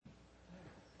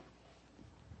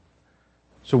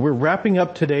So we're wrapping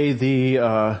up today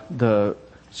the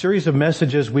series of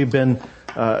messages we've been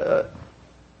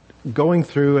going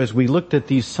through as we looked at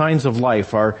these signs of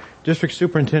life. Our district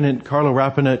superintendent, Carlo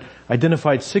Rapinat,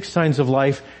 identified 6 signs of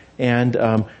life, and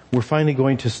we're finally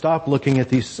going to stop looking at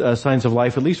these signs of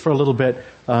life, at least for a little bit.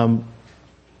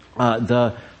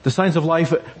 The signs of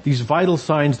life, these vital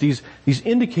signs, these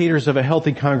indicators of a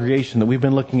healthy congregation that we've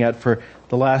been looking at for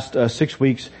the last 6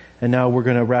 weeks, and now we're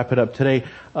going to wrap it up today.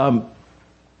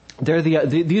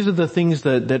 These are the things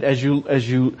that as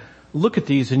you look at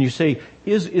these and you say,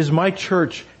 is my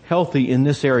church healthy in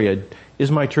this area?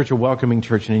 Is my church a welcoming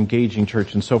church, an engaging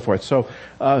church, and so forth? So,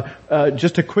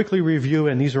 just to quickly review,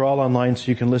 and these are all online so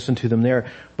you can listen to them there,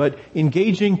 but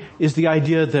engaging is the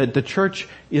idea that the church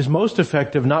is most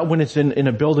effective not when it's in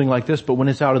a building like this, but when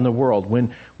it's out in the world.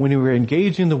 When we're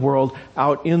engaging the world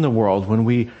out in the world, when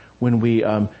we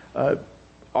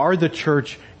are the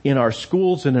church in our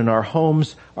schools and in our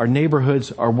homes, our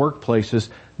neighborhoods, our workplaces,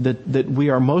 that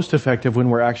we are most effective when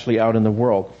we're actually out in the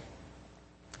world.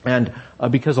 And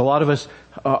because a lot of us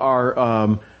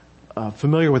are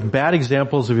familiar with bad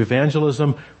examples of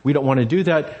evangelism, we don't want to do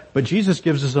that. But Jesus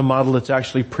gives us a model that's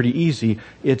actually pretty easy.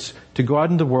 It's to go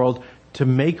out in the world, to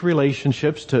make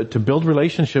relationships, to build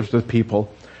relationships with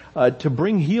people, to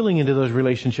bring healing into those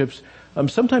relationships.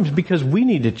 Sometimes because we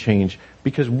need to change,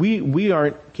 because we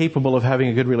aren't capable of having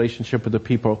a good relationship with the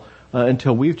people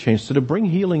until we've changed. So to bring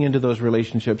healing into those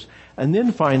relationships, and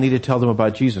then finally to tell them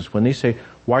about Jesus. When they say,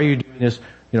 "Why are you doing this?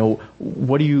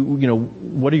 What are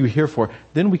you here for?"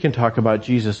 Then we can talk about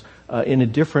Jesus in a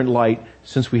different light,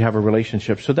 since we have a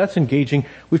relationship. So that's engaging.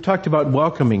 We've talked about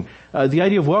welcoming. The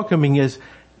idea of welcoming is,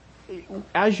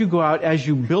 as you go out, as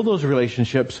you build those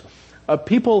relationships,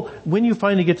 people, when you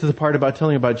finally get to the part about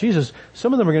telling about Jesus,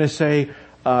 some of them are going to say,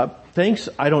 "Thanks,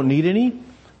 I don't need any."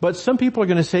 But some people are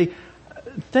going to say,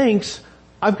 "Thanks,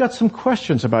 I've got some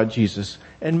questions about Jesus."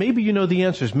 And maybe you know the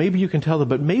answers. Maybe you can tell them,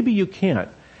 but maybe you can't.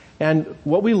 And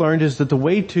what we learned is that the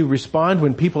way to respond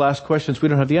when people ask questions we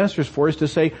don't have the answers for is to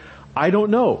say, "I don't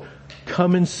know.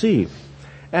 Come and see."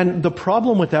 And the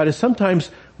problem with that is sometimes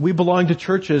we belong to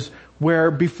churches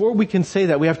where before we can say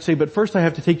that, we have to say, "But first I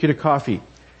have to take you to coffee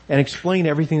and explain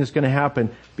everything that's going to happen,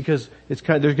 because there's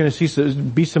going to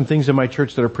be some things in my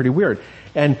church that are pretty weird."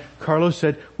 And Carlos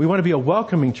said, we want to be a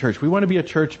welcoming church. We want to be a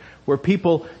church where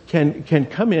people can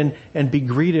come in and be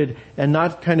greeted and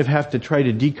not kind of have to try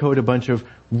to decode a bunch of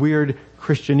weird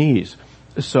Christianese.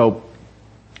 So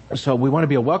we want to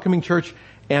be a welcoming church,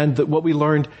 and what we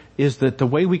learned is that the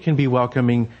way we can be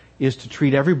welcoming is to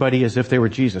treat everybody as if they were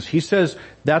Jesus. He says,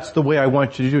 that's the way I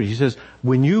want you to do it. He says,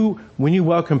 when you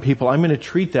welcome people, I'm going to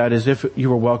treat that as if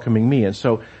you were welcoming me. And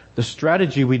so the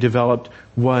strategy we developed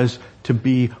was to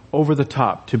be over the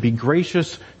top, to be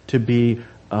gracious, to be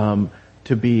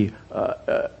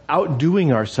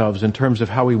outdoing ourselves in terms of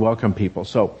how we welcome people.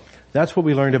 So that's what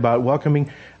we learned about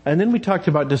welcoming. And then we talked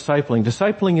about discipling.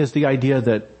 Discipling is the idea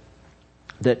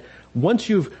that once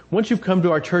you've come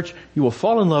to our church, you will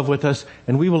fall in love with us,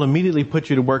 and we will immediately put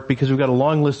you to work because we've got a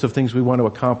long list of things we want to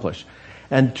accomplish.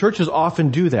 And churches often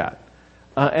do that.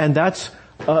 And that's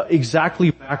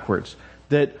exactly backwards.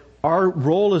 That our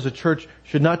role as a church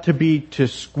should not be to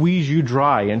squeeze you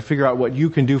dry and figure out what you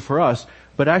can do for us,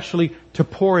 but actually to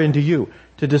pour into you.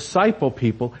 To disciple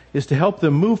people is to help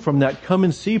them move from that come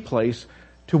and see place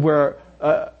to where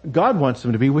God wants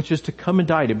them to be, which is to come and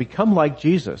die, to become like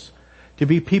Jesus. To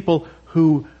be people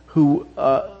who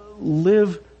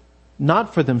live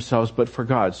not for themselves but for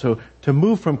God. So to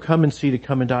move from come and see to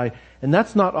come and die. And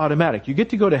that's not automatic. You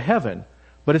get to go to heaven,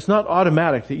 but it's not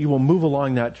automatic that you will move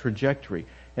along that trajectory.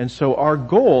 And so our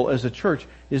goal as a church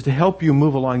is to help you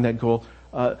move along that goal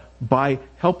by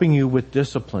helping you with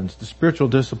disciplines, the spiritual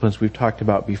disciplines we've talked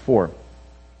about before.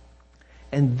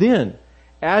 And then,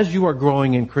 as you are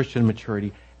growing in Christian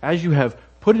maturity, as you have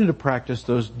put into practice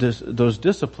those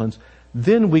disciplines,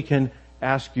 then we can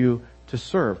ask you to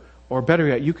serve. Or better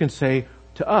yet, you can say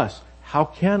to us, "How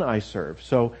can I serve?"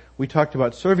 So we talked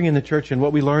about serving in the church, and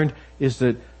what we learned is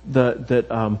that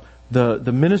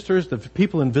the ministers, the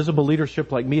people in visible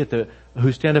leadership like me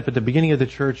who stand up at the beginning of the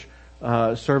church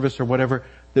service or whatever,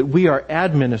 that we are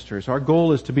administrators. Our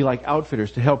goal is to be like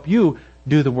outfitters, to help you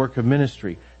do the work of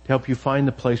ministry, to help you find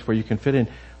the place where you can fit in.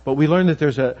 But we learned that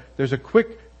there's a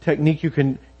quick technique you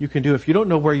can do. If you don't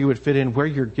know where you would fit in, where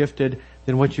you're gifted,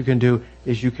 then what you can do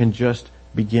is you can just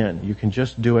begin. You can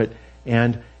just do it.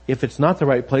 And if it's not the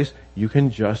right place, you can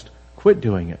just quit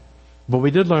doing it. But we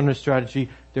did learn a strategy.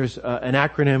 There's an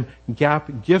acronym,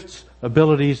 GAP, gifts,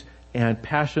 abilities, and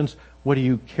passions. What do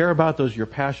you care about? Those are your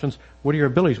passions. What are your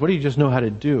abilities? What do you just know how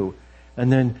to do?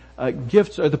 And then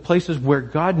gifts are the places where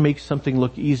God makes something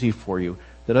look easy for you,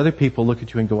 that other people look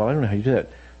at you and go, well, I don't know how you do that.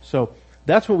 So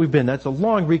that's what we've been. That's a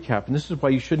long recap, and this is why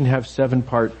you shouldn't have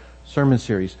 7-part sermon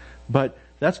series. But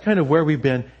that's kind of where we've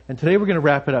been, and today we're going to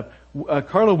wrap it up.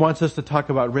 Carlo wants us to talk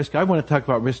about risk. I want to talk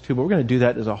about risk too, but we're going to do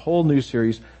that as a whole new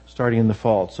series starting in the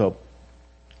fall. So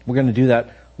we're going to do that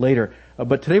later.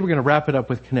 But today we're going to wrap it up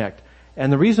with Connect.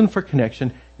 And the reason for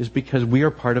connection is because we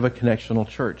are part of a connectional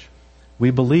church.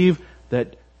 We believe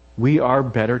that we are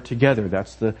better together.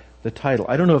 That's the title.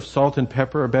 I don't know if salt and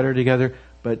pepper are better together,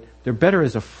 but they're better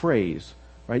as a phrase,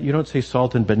 right? You don't say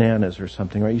salt and bananas or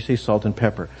something, right? You say salt and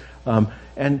pepper.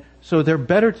 And so they're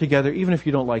better together even if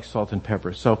you don't like salt and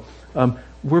pepper. So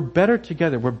we're better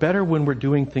together. We're better when we're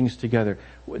doing things together.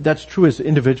 That's true as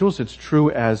individuals. It's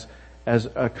true as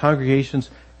congregations,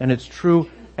 and it's true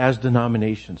as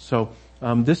denominations. So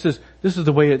this is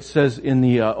the way it says in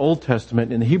the Old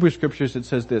Testament. In the Hebrew Scriptures, it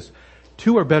says this: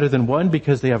 2 are better than 1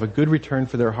 because they have a good return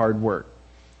for their hard work.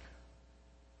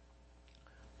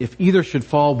 If either should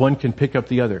fall, one can pick up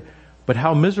the other. But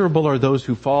how miserable are those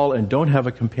who fall and don't have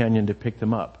a companion to pick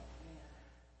them up?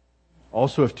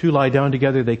 Also, if 2 lie down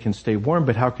together, they can stay warm,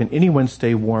 but how can anyone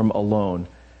stay warm alone?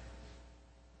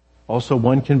 Also,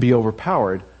 1 can be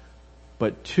overpowered,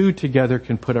 but 2 together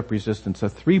can put up resistance. A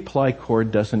 3-ply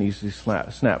cord doesn't easily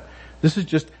snap.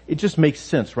 It just makes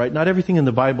sense, right? Not everything in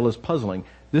the Bible is puzzling.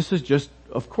 This is just,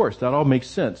 of course, that all makes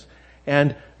sense.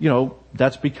 And,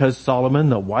 that's because Solomon,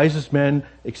 the wisest man,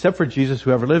 except for Jesus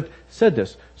who ever lived, said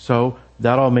this. So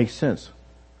that all makes sense.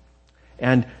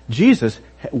 And Jesus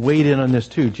weighed in on this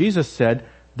too. Jesus said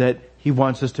that he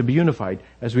wants us to be unified.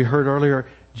 As we heard earlier,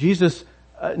 Jesus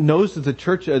knows that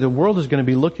the world is going to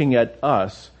be looking at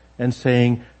us and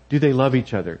saying, do they love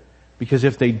each other? Because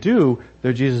if they do,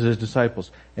 they're Jesus'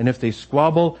 disciples. And if they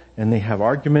squabble and they have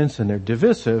arguments and they're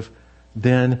divisive,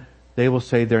 then they will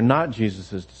say they're not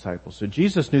Jesus' disciples. So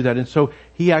Jesus knew that, and so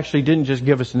he actually didn't just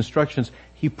give us instructions.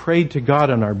 He prayed to God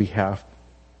on our behalf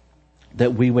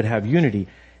that we would have unity.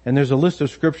 And there's a list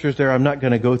of scriptures there. I'm not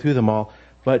going to go through them all.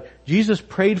 But Jesus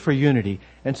prayed for unity.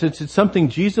 And since it's something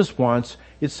Jesus wants,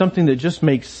 it's something that just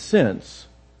makes sense,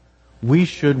 we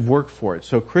should work for it.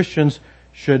 So Christians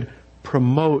should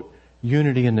promote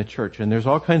unity in the church. And there's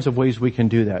all kinds of ways we can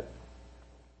do that.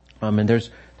 And there's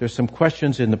some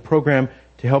questions in the program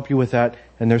to help you with that,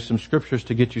 and there's some scriptures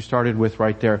to get you started with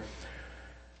right there.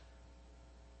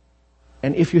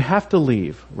 And if you have to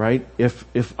leave, right,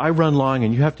 if I run long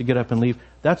and you have to get up and leave,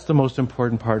 that's the most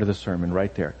important part of the sermon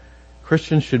right there.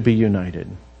 Christians should be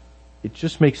united. It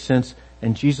just makes sense,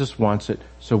 and Jesus wants it,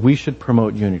 so we should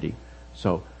promote unity.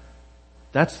 So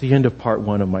that's the end of part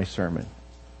 1 of my sermon.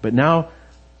 But now,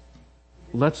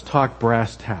 let's talk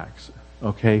brass tacks,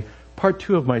 okay? Part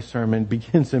 2 of my sermon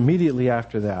begins immediately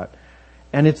after that.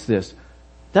 And it's this.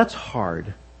 That's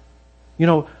hard.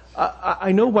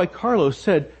 I know why Carlos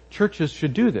said churches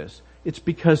should do this. It's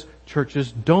because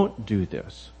churches don't do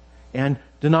this. And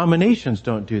denominations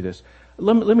don't do this.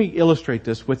 Let me illustrate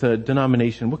this with a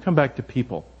denomination. We'll come back to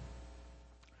people.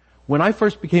 When I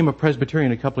first became a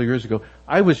Presbyterian a couple of years ago,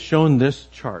 I was shown this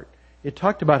chart. It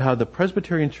talked about how the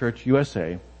Presbyterian Church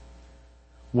USA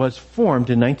was formed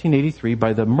in 1983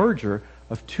 by the merger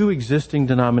of 2 existing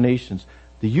denominations,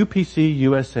 the UPC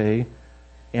USA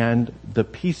and the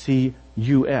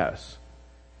PCUS.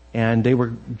 And they were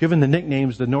given the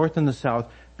nicknames the North and the South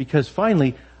because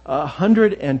finally,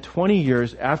 120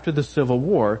 years after the Civil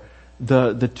War,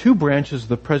 the 2 branches of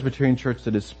the Presbyterian Church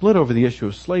that had split over the issue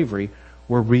of slavery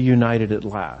were reunited at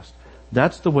last.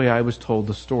 That's the way I was told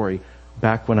the story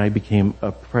back when I became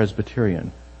a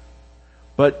Presbyterian.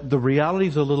 But the reality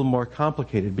is a little more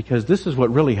complicated because this is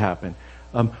what really happened.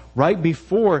 Right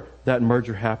before that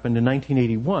merger happened in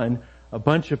 1981, a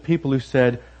bunch of people who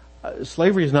said,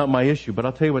 slavery is not my issue, but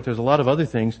I'll tell you what, there's a lot of other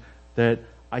things that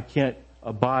I can't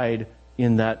abide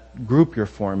in that group you're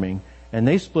forming. And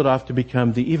they split off to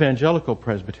become the Evangelical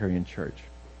Presbyterian Church.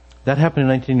 That happened in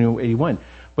 1981.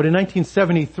 But in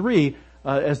 1973,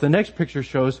 as the next picture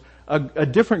shows, a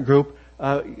different group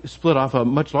split off, a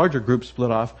much larger group split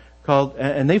off,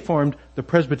 and they formed the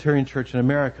Presbyterian Church in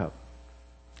America.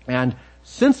 And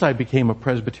since I became a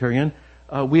Presbyterian,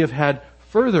 we have had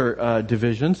further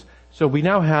divisions. So we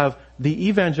now have the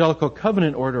Evangelical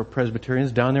Covenant Order of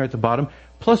Presbyterians down there at the bottom,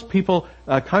 plus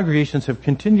congregations have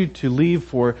continued to leave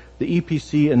for the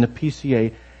EPC and the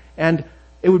PCA. And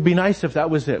it would be nice if that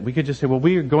was it. We could just say, well,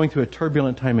 we are going through a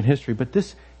turbulent time in history, but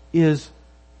this is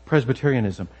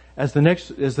Presbyterianism. As the next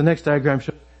diagram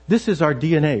shows, this is our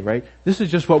DNA, right? This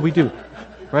is just what we do,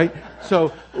 right?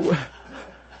 So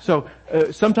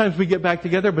sometimes we get back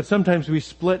together, but sometimes we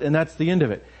split, and that's the end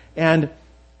of it. And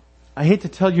I hate to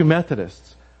tell you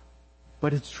Methodists,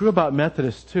 but it's true about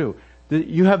Methodists too.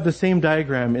 You have the same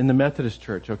diagram in the Methodist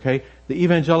Church, okay? The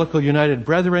Evangelical United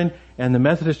Brethren and the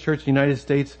Methodist Church in the United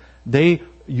States, they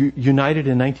united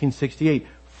in 1968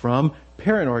 from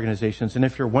parent organizations. And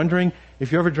if you're wondering,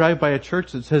 if you ever drive by a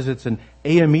church that says it's an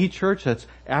AME church, that's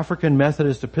African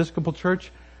Methodist Episcopal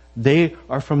Church, they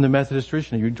are from the Methodist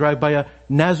tradition. You drive by a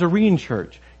Nazarene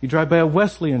church. You drive by a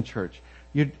Wesleyan church.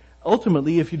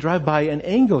 Ultimately, if you drive by an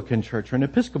Anglican church or an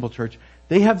Episcopal church,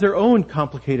 they have their own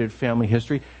complicated family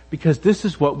history because this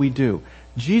is what we do.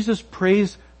 Jesus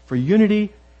prays for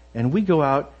unity, and we go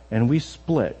out and we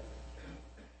split.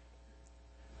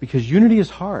 Because unity is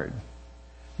hard.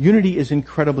 Unity is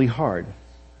incredibly hard.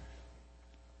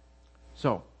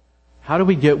 So, how do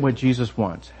we get what Jesus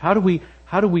wants? How do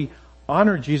we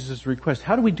honor Jesus' request?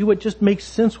 How do we do what just makes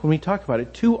sense when we talk about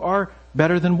it? Two are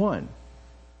better than one.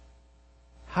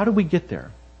 How do we get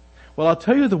there? Well, I'll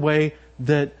tell you the way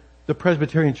that the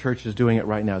Presbyterian Church is doing it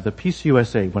right now. The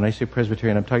PCUSA, when I say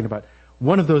Presbyterian, I'm talking about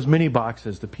one of those mini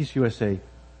boxes, the PCUSA.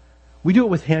 We do it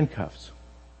with handcuffs.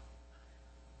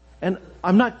 And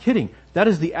I'm not kidding. That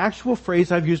is the actual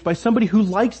phrase I've used by somebody who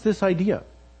likes this idea.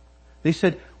 They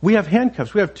said, we have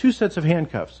handcuffs. We have two sets of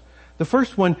handcuffs. The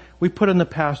first one we put on the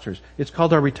pastors. It's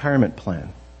called our retirement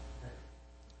plan.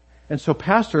 And so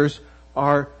pastors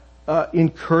are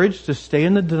encouraged to stay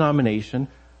in the denomination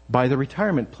by the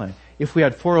retirement plan. If we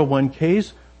had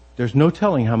 401ks, there's no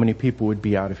telling how many people would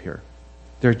be out of here.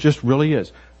 There just really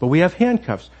is. But we have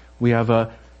handcuffs. We have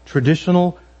a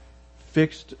traditional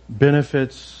fixed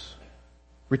benefits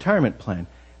retirement plan.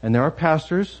 And there are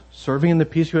pastors serving in the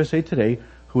PCUSA today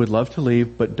who would love to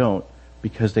leave but don't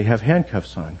because they have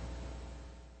handcuffs on.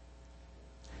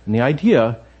 And the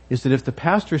idea is that if the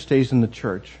pastor stays in the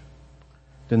church,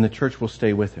 then the church will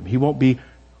stay with him. He won't be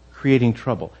creating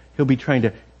trouble. He'll be trying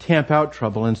to tamp out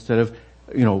trouble instead of,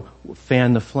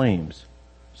 fan the flames.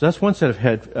 So that's one set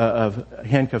of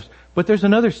handcuffs. But there's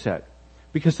another set.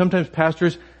 Because sometimes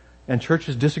pastors and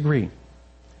churches disagree.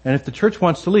 And if the church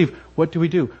wants to leave, what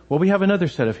do? Well, we have another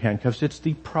set of handcuffs. It's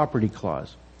the property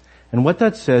clause. And what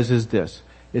that says is this.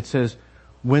 It says,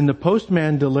 when the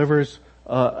postman delivers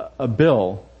a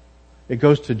bill, it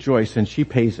goes to Joyce and she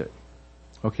pays it.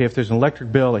 Okay, if there's an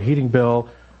electric bill, a heating bill,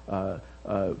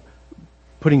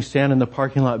 putting sand in the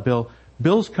parking lot bill,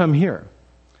 bills come here.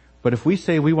 But if we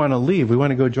say we want to leave, we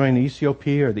want to go join the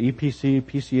ECOP or the EPC,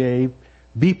 PCA,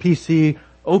 BPC,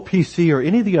 OPC, or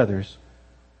any of the others,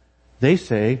 they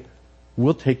say,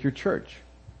 we'll take your church.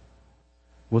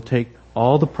 We'll take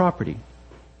all the property.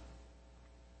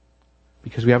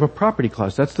 Because we have a property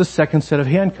clause. That's the second set of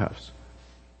handcuffs.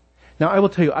 Now, I will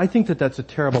tell you, I think that that's a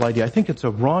terrible idea. I think it's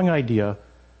a wrong idea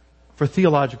for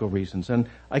theological reasons. And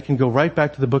I can go right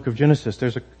back to the book of Genesis.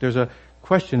 There's a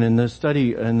question in the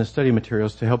study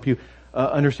materials to help you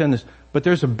understand this. But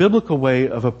there's a biblical way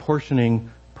of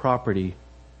apportioning property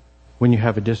when you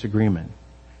have a disagreement.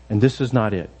 And this is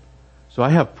not it. So I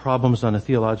have problems on a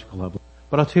theological level.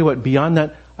 But I'll tell you what, beyond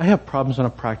that, I have problems on a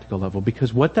practical level.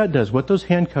 Because what that does, what those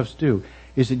handcuffs do,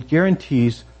 is it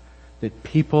guarantees that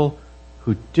people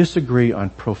who disagree on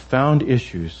profound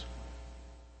issues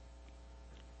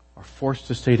are forced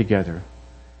to stay together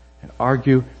and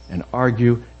argue and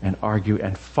argue and argue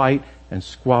and fight and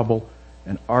squabble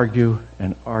and argue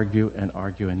and argue and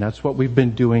argue. And that's what we've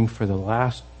been doing for the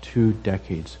last 2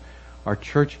 decades. Our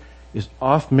church is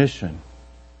off mission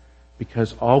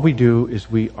because all we do is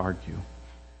we argue.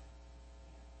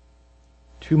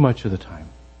 Too much of the time.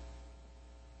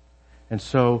 And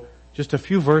so, just a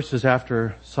few verses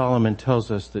after Solomon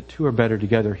tells us that two are better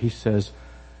together, he says,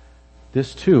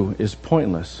 this too is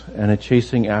pointless and a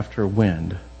chasing after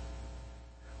wind.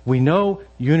 We know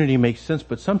unity makes sense,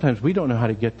 but sometimes we don't know how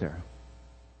to get there.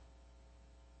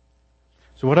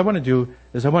 So what I want to do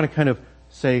is I want to kind of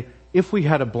say, if we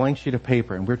had a blank sheet of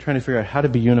paper and we're trying to figure out how to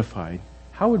be unified,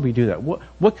 how would we do that?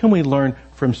 What can we learn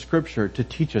from Scripture to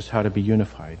teach us how to be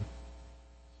unified?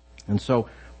 And so,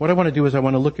 what I want to do is I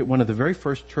want to look at one of the very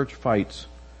first church fights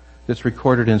that's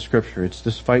recorded in Scripture. It's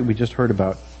this fight we just heard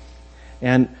about.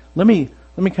 And let me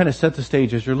kind of set the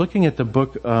stage. As you're looking at the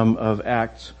book of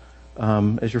Acts,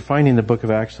 as you're finding the book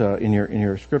of Acts in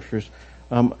your Scriptures,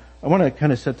 I want to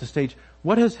kind of set the stage.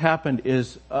 What has happened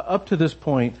is, up to this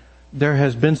point, there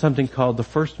has been something called the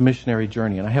first missionary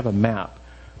journey. And I have a map.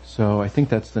 So I think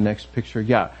that's the next picture.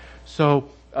 Yeah. So,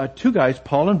 2 guys,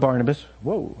 Paul and Barnabas.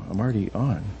 Whoa, I'm already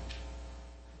on.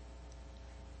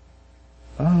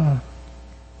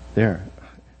 There.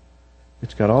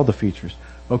 It's got all the features.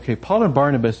 Okay, Paul and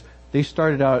Barnabas, they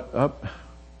started out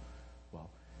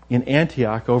in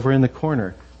Antioch over in the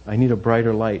corner. I need a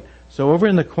brighter light. So over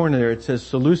in the corner there it says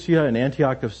Seleucia and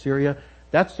Antioch of Syria.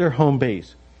 That's their home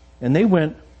base. And they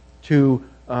went to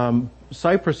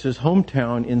Cyprus's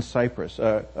hometown in Cyprus,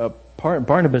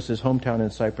 Barnabas' hometown in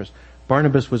Cyprus.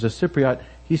 Barnabas was a Cypriot.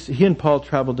 He and Paul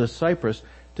traveled to Cyprus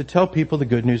to tell people the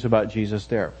good news about Jesus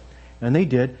there. And they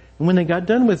did. And when they got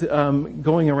done with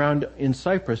going around in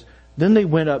Cyprus, then they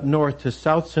went up north to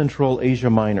South Central Asia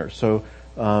Minor. So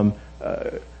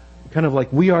kind of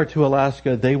like we are to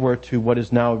Alaska, they were to what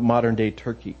is now modern-day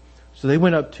Turkey. So they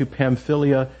went up to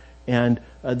Pamphylia, and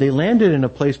they landed in a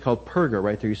place called Perga.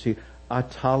 Right there you see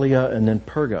Attalia and then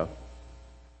Perga.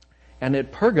 And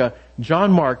at Perga,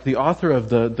 John Mark, the author of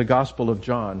the Gospel of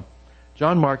John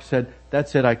Mark said,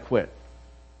 "That's it, I quit."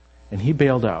 And he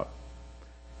bailed out.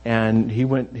 And he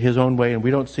went his own way, and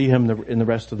we don't see him in the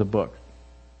rest of the book.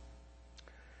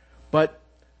 But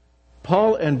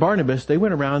Paul and Barnabas, they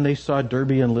went around, they saw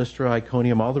Derbe and Lystra,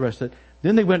 Iconium, all the rest of it.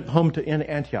 Then they went home to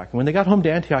Antioch. And when they got home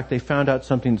to Antioch, they found out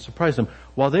something that surprised them.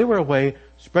 While they were away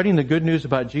spreading the good news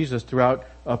about Jesus throughout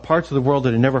parts of the world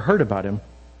that had never heard about him,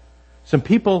 some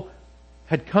people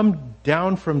had come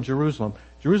down from Jerusalem.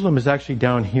 Jerusalem is actually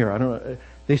down here. I don't know.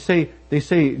 They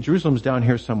say Jerusalem's down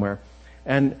here somewhere.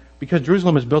 And because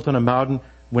Jerusalem is built on a mountain,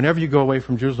 whenever you go away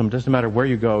from Jerusalem, it doesn't matter where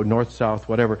you go, north, south,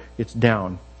 whatever, it's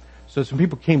down. So some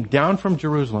people came down from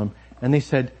Jerusalem and they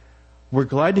said, "We're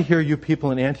glad to hear you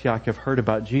people in Antioch have heard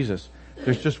about Jesus.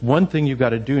 There's just one thing you've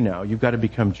got to do now. You've got to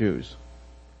become Jews."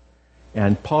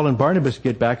 And Paul and Barnabas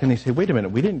get back and they say, "Wait a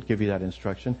minute, we didn't give you that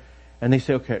instruction." And they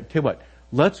say, "Okay, tell you what,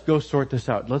 let's go sort this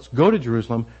out. Let's go to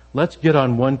Jerusalem. Let's get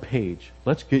on one page.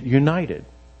 Let's get united."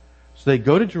 So they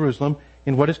go to Jerusalem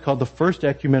in what is called the First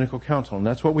Ecumenical Council. And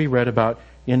that's what we read about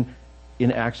in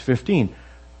Acts 15.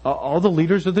 All the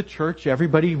leaders of the church,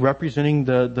 everybody representing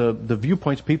the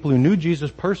viewpoints, people who knew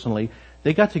Jesus personally,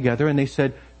 they got together and they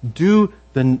said, "Do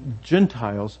the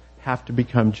Gentiles have to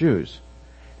become Jews?"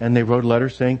 And they wrote a letter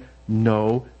saying,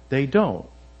 "No, they don't."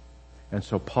 And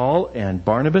so Paul and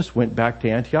Barnabas went back to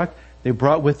Antioch. They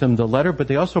brought with them the letter, but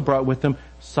they also brought with them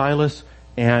Silas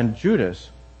and Judas.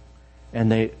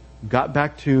 And they got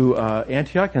back to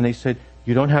Antioch and they said,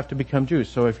 "You don't have to become Jews.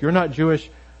 So if you're not Jewish,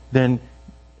 then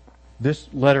this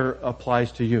letter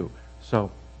applies to you."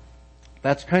 So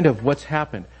that's kind of what's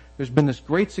happened. There's been this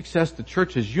great success. The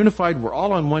church is unified. We're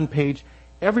all on one page.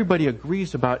 Everybody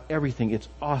agrees about everything. It's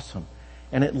awesome.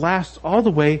 And it lasts all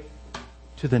the way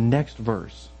to the next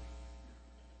verse.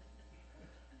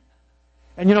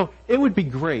 And you know, it would be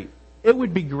great. It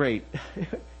would be great.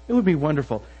 It would be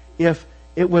wonderful if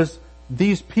it was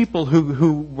these people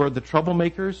who were the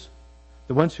troublemakers,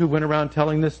 the ones who went around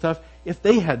telling this stuff, if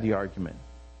they had the argument.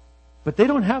 But they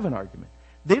don't have an argument.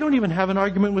 They don't even have an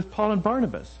argument with Paul and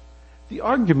Barnabas. The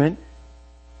argument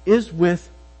is with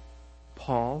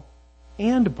Paul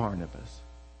and Barnabas.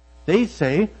 They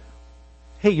say,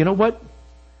 "Hey, you know what?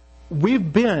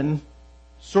 We've been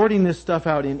sorting this stuff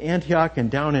out in Antioch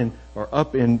and down in, or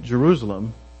up in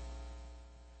Jerusalem.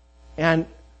 And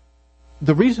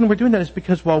the reason we're doing that is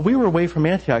because while we were away from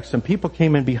Antioch, some people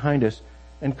came in behind us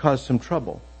and caused some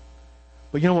trouble.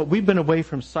 But you know what? We've been away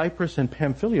from Cyprus and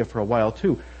Pamphylia for a while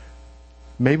too.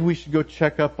 Maybe we should go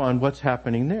check up on what's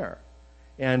happening there."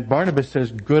 And Barnabas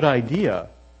says, "Good idea.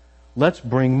 Let's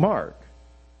bring Mark."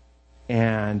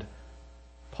 And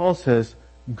Paul says,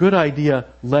 "Good idea.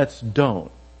 Let's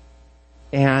don't."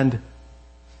 And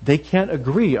they can't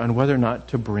agree on whether or not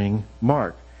to bring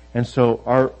Mark. And so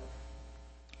our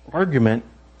argument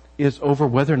is over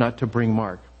whether or not to bring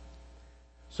Mark.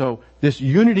 So this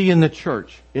unity in the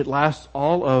church, it lasts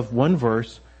all of one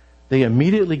verse. They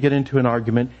immediately get into an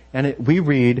argument, and we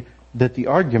read that the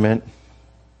argument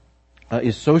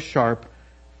is so sharp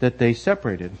that they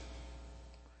separated.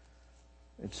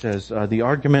 It says, the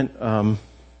argument,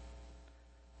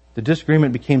 the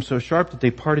disagreement became so sharp that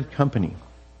they parted company.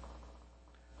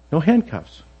 No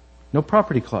handcuffs, no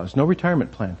property clause, no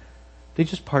retirement plan. They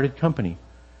just parted company.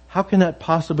 How can that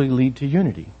possibly lead to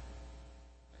unity?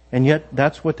 And yet,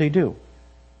 that's what they do.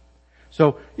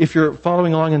 So, if you're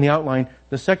following along in the outline,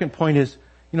 the second point is,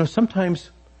 sometimes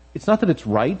it's not that it's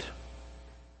right.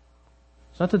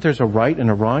 It's not that there's a right and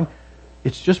a wrong.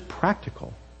 It's just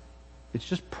practical. It's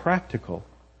just practical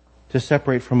to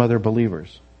separate from other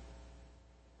believers.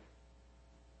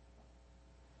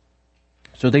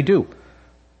 So they do.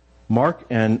 Mark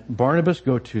and Barnabas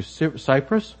go to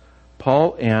Cyprus.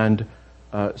 Paul and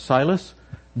Silas,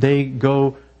 they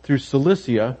go through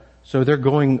Cilicia. So they're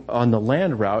going on the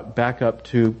land route back up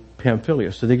to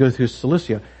Pamphylia. So they go through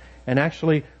Cilicia. And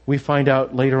actually, we find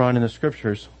out later on in the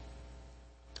scriptures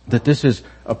that this is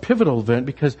a pivotal event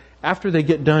because after they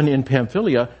get done in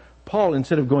Pamphylia, Paul,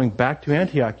 instead of going back to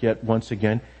Antioch yet once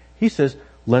again, He says,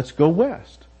 let's go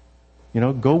west.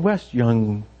 Go west,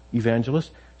 young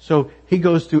evangelist. So he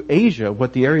goes to Asia,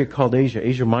 what the area called Asia,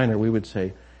 Asia Minor, we would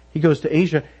say. He goes to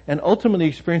Asia and ultimately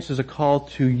experiences a call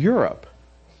to Europe.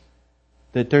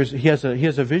 He has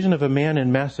a vision of a man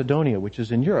in Macedonia, which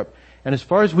is in Europe. And as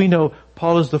far as we know,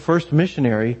 Paul is the first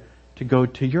missionary to go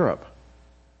to Europe.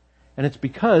 And it's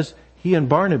because he and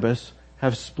Barnabas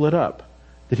have split up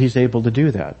that he's able to do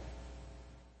that.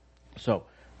 So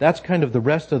that's kind of the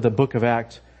rest of the book of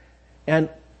Acts. And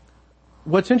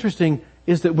what's interesting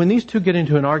is that when these two get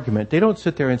into an argument, they don't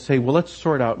sit there and say, well, let's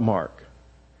sort out Mark.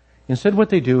 Instead, what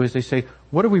they do is they say,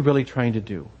 what are we really trying to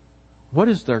do? What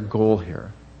is their goal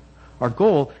here? Our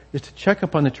goal is to check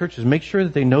up on the churches, make sure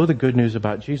that they know the good news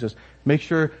about Jesus, make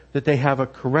sure that they have a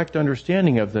correct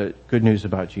understanding of the good news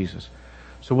about Jesus.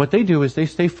 So what they do is they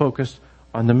stay focused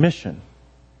on the mission.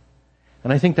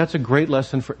 And I think that's a great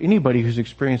lesson for anybody who's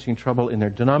experiencing trouble in their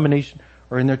denomination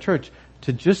or in their church,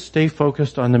 to just stay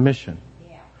focused on the mission.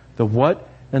 Yeah. The what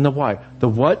and the why. The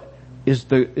what is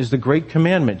the great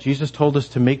commandment. Jesus told us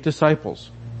to make disciples.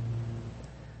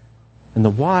 And the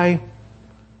why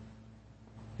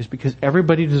is because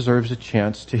everybody deserves a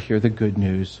chance to hear the good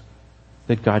news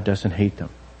that God doesn't hate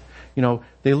them.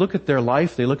 They look at their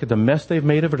life, they look at the mess they've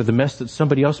made of it or the mess that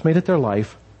somebody else made of their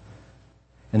life,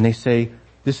 and they say,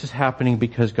 this is happening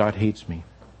because God hates me.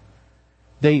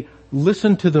 They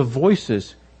listen to the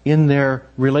voices in their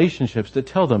relationships that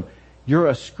tell them, you're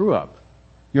a screw up.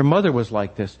 Your mother was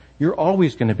like this. You're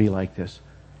always going to be like this.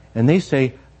 And they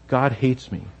say, God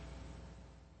hates me.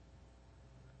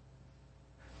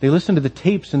 They listen to the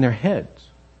tapes in their heads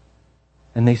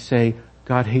and they say,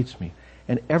 God hates me.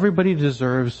 And everybody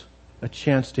deserves a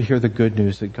chance to hear the good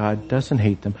news that God doesn't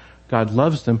hate them. God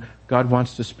loves them. God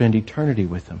wants to spend eternity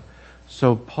with them.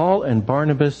 So Paul and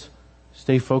Barnabas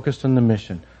stay focused on the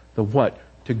mission. The what?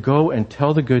 To go and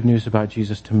tell the good news about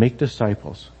Jesus, to make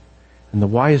disciples. And the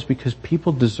why is because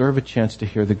people deserve a chance to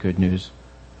hear the good news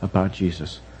about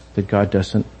Jesus, that God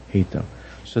doesn't hate them.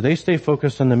 So they stay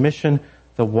focused on the mission,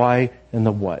 the why, and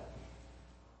the what.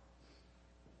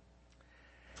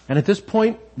 And at this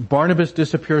point, Barnabas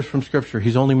disappears from Scripture.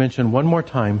 He's only mentioned one more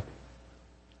time.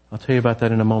 I'll tell you about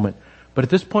that in a moment. But at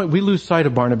this point, we lose sight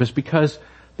of Barnabas because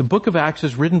the book of Acts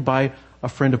is written by a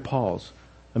friend of Paul's,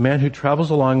 a man who travels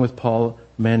along with Paul,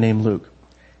 a man named Luke.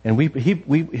 And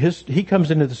he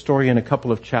comes into the story in a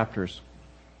couple of chapters.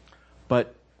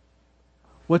 But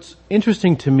what's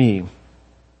interesting to me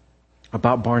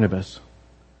about Barnabas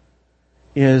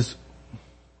is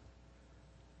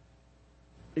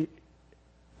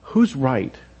who's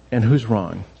right and who's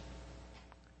wrong.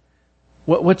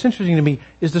 What's interesting to me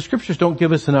is the Scriptures don't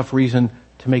give us enough reason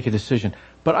to make a decision.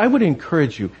 But I would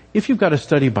encourage you, if you've got a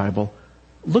study Bible,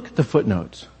 look at the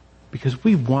footnotes, because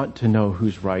we want to know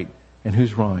who's right and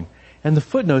who's wrong. And the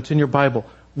footnotes in your Bible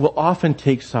will often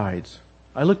take sides.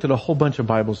 I looked at a whole bunch of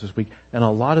Bibles this week, and a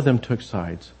lot of them took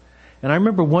sides. And I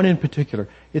remember one in particular.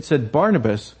 It said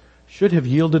Barnabas should have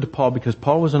yielded to Paul because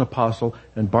Paul was an apostle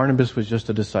and Barnabas was just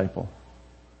a disciple.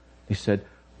 They said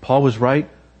Paul was right,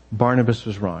 Barnabas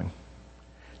was wrong.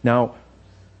 Now,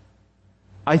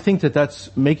 I think that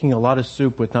that's making a lot of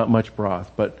soup with not much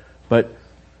broth, but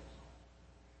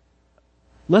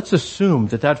let's assume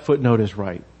that that footnote is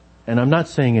right. And I'm not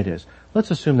saying it is.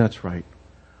 Let's assume that's right.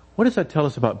 What does that tell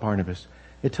us about Barnabas?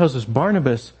 It tells us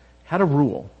Barnabas had a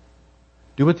rule.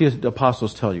 Do what the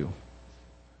apostles tell you.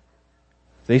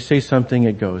 They say something,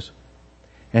 it goes.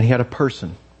 And he had a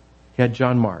person. He had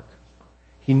John Mark.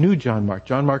 He knew John Mark.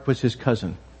 John Mark was his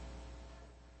cousin.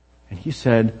 And he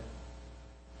said,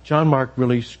 John Mark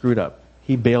really screwed up.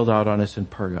 He bailed out on us in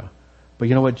Perga. But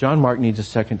you know what? John Mark needs a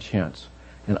second chance.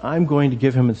 And I'm going to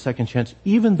give him a second chance,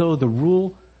 even though the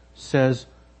rule says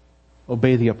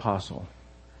obey the apostle.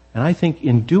 And I think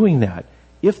in doing that,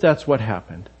 if that's what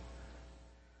happened,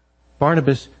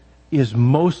 Barnabas is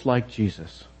most like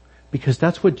Jesus, because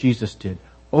that's what Jesus did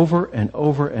over and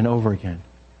over and over again.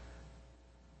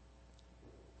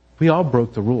 We all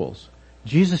broke the rules.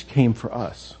 Jesus came for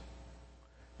us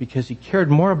because he cared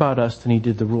more about us than he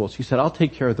did the rules. He said, I'll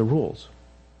take care of the rules.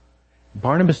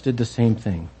 Barnabas did the same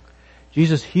thing.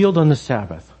 Jesus healed on the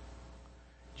Sabbath.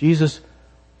 Jesus,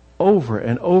 over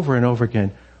and over and over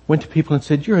again, went to people and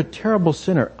said, you're a terrible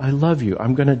sinner. I love you.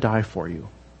 I'm going to die for you.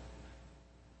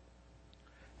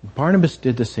 Barnabas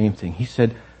did the same thing. He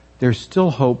said, there's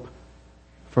still hope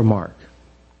for Mark.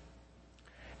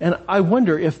 And I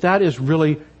wonder if that is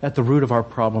really at the root of our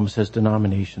problems as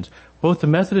denominations. Both the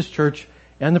Methodist Church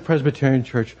and the Presbyterian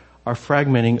Church are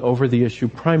fragmenting over the issue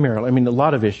primarily, a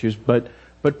lot of issues, but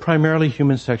primarily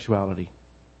human sexuality.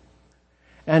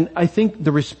 And I think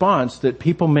the response that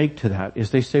people make to that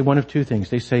is they say one of two things.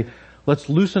 They say, let's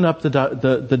loosen up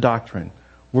the doctrine.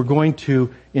 We're going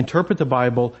to interpret the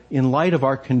Bible in light of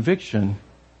our conviction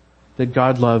that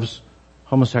God loves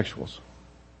homosexuals.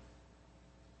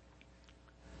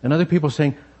 And other people are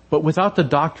saying, but without the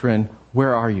doctrine,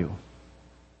 where are you?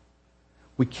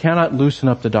 We cannot loosen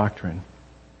up the doctrine.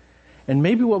 And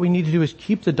maybe what we need to do is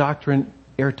keep the doctrine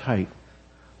airtight,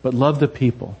 but love the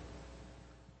people.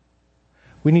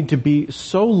 We need to be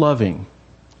so loving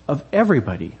of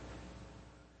everybody,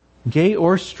 gay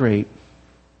or straight,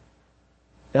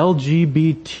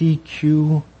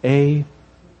 LGBTQA,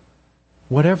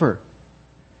 whatever.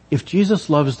 If Jesus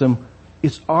loves them,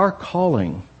 it's our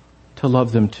calling to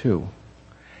love them too.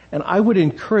 And I would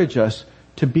encourage us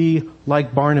to be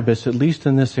like Barnabas, at least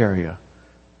in this area,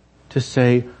 to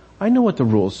say, I know what the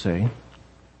rules say,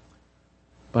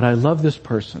 but I love this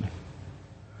person.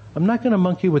 I'm not going to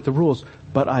monkey with the rules,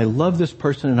 but I love this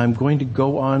person and I'm going to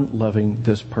go on loving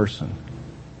this person.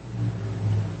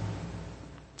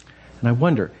 And I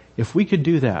wonder, if we could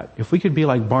do that, if we could be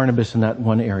like Barnabas in that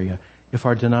one area, if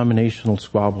our denominational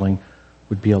squabbling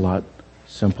would be a lot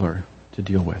simpler to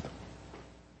deal with.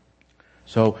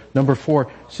 So, number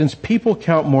 4, since people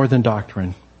count more than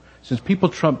doctrine, since people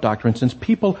trump doctrine, since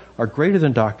people are greater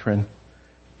than doctrine,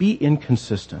 be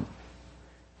inconsistent.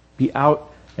 Be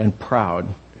out and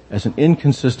proud as an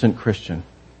inconsistent Christian.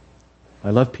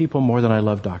 I love people more than I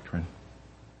love doctrine.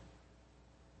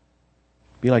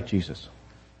 Be like Jesus.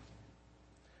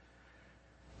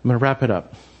 I'm going to wrap it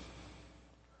up.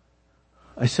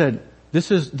 I said,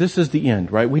 this is the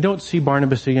end, right? We don't see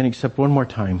Barnabas again except one more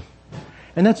time.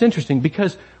 And that's interesting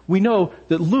because we know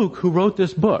that Luke, who wrote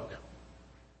this book,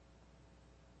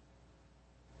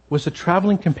 was a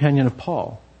traveling companion of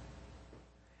Paul.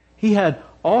 He had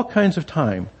all kinds of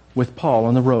time with Paul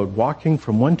on the road, walking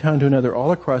from one town to another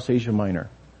all across Asia Minor,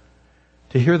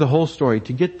 to hear the whole story,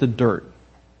 to get the dirt,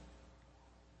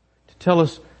 to tell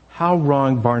us how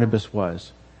wrong Barnabas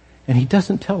was. And he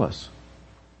doesn't tell us.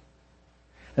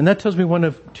 And that tells me one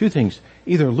of two things.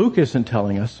 Either Luke isn't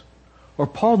telling us, or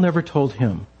Paul never told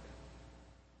him.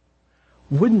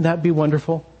 Wouldn't that be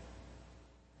wonderful?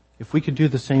 If we could do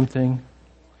the same thing?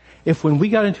 If when we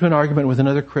got into an argument with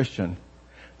another Christian,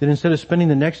 that instead of spending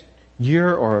the next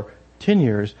year or 10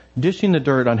 years dishing the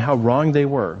dirt on how wrong they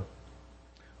were,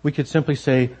 we could simply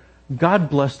say, God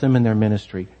bless them in their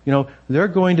ministry. You know, they're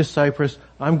going to Cyprus,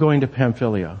 I'm going to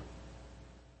Pamphylia.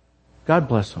 God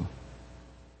bless them.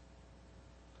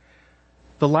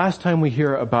 The last time we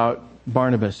hear about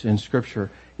Barnabas in Scripture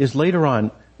is later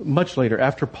on, much later,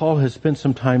 after Paul has spent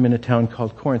some time in a town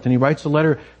called Corinth. And he writes a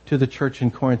letter to the church in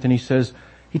Corinth and he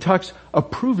talks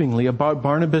approvingly about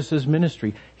Barnabas'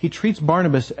 ministry. He treats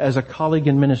Barnabas as a colleague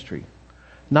in ministry,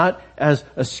 not as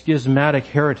a schismatic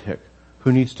heretic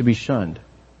who needs to be shunned.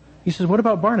 He says, what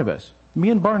about Barnabas?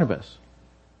 Me and Barnabas.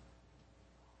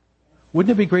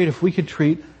 Wouldn't it be great if we could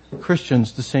treat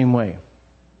Christians the same way?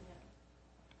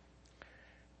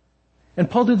 And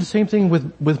Paul did the same thing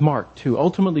with Mark too.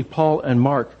 Ultimately, Paul and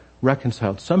Mark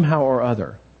reconciled somehow or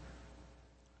other.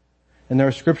 And there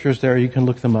are scriptures there, you can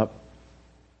look them up.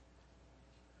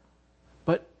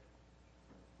 But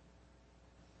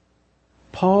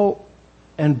Paul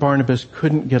and Barnabas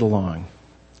couldn't get along,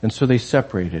 and so they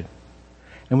separated.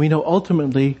 And we know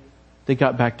ultimately they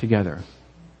got back together.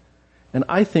 And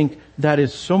I think that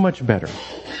is so much better,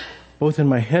 both in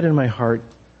my head and my heart.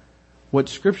 What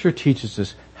Scripture teaches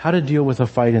us how to deal with a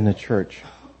fight in the church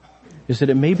is that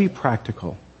it may be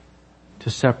practical to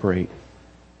separate.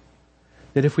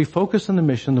 That if we focus on the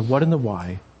mission, the what and the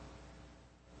why,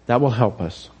 that will help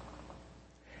us.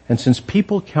 And since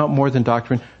people count more than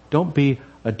doctrine, don't be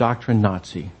a doctrine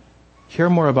Nazi. Care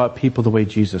more about people the way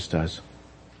Jesus does.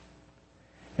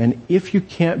 And if you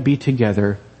can't be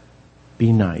together,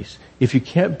 be nice. If you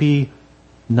can't be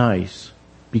nice,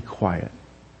 be quiet.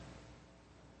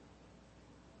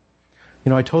 You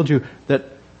know, I told you that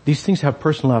these things have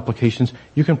personal applications.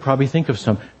 You can probably think of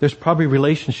some. There's probably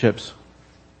relationships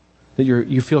that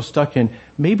you feel stuck in.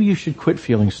 Maybe you should quit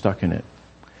feeling stuck in it.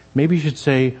 Maybe you should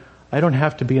say, I don't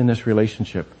have to be in this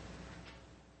relationship.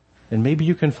 And maybe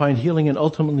you can find healing and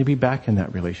ultimately be back in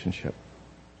that relationship.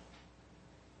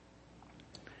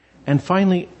 And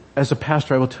finally, as a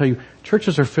pastor, I will tell you,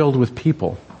 churches are filled with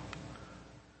people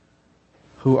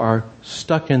who are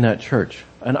stuck in that church.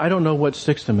 And I don't know what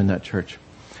sticks them in that church.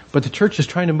 But the church is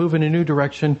trying to move in a new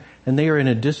direction, and they are in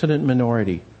a dissident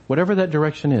minority. Whatever that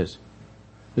direction is,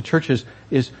 the church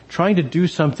is trying to do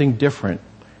something different.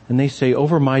 And they say,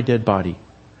 over my dead body,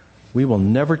 we will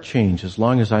never change as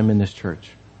long as I'm in this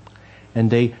church. And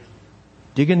they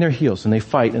dig in their heels and they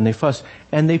fight and they fuss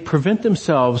and they prevent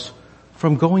themselves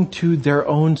from going to their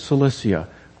own Cilicia,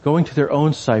 going to their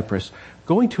own Cyprus,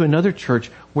 going to another church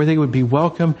where they would be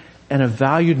welcome and a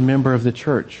valued member of the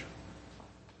church.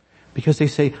 Because they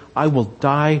say, I will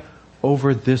die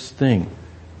over this thing.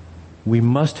 We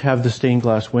must have the stained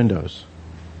glass windows.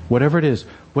 Whatever it is,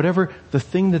 whatever the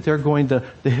thing that they're going,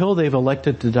 the hill they've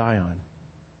elected to die on.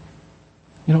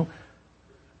 You know,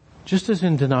 just as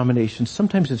in denominations,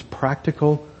 sometimes it's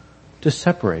practical to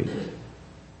separate.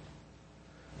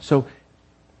 So,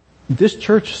 this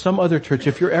church, some other church,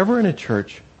 if you're ever in a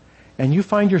church and you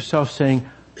find yourself saying,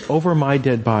 over my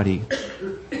dead body,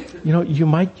 you know, you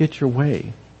might get your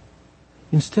way.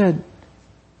 Instead,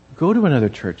 go to another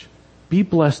church. Be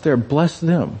blessed there. Bless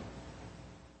them.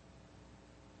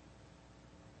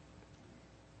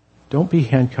 Don't be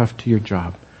handcuffed to your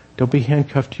job. Don't be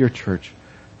handcuffed to your church.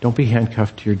 Don't be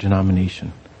handcuffed to your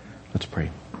denomination. Let's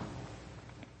pray.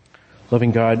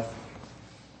 Loving God,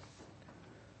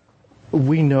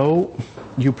 we know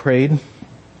you prayed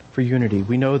for unity.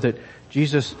 We know that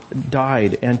Jesus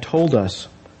died and told us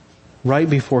right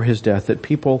before his death that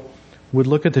people would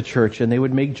look at the church and they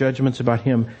would make judgments about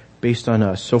him based on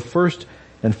us. So first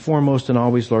and foremost and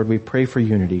always, Lord, we pray for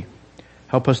unity.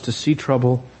 Help us to see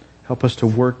trouble. Help us to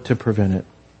work to prevent it.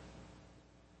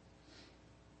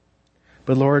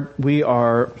 But Lord, we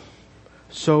are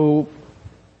so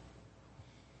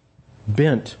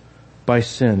bent by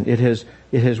sin. It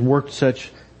has worked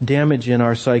such damage in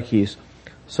our psyches.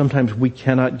 Sometimes we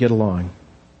cannot get along.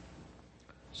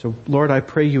 So Lord, I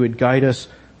pray you would guide us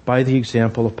by the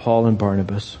example of Paul and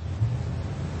Barnabas.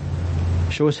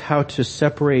 Show us how to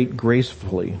separate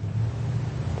gracefully.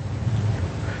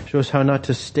 Show us how not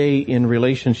to stay in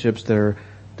relationships that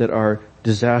are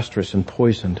disastrous and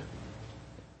poisoned.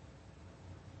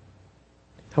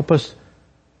 Help us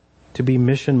to be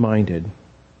mission-minded.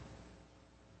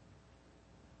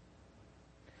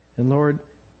 And Lord,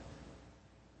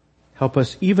 help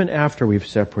us even after we've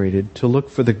separated to look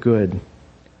for the good,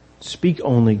 speak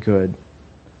only good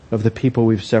of the people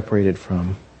we've separated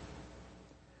from,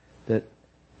 that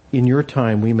in your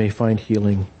time we may find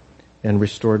healing and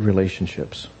restored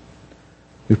relationships.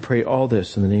 We pray all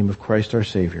this in the name of Christ our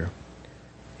Savior.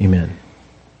 Amen.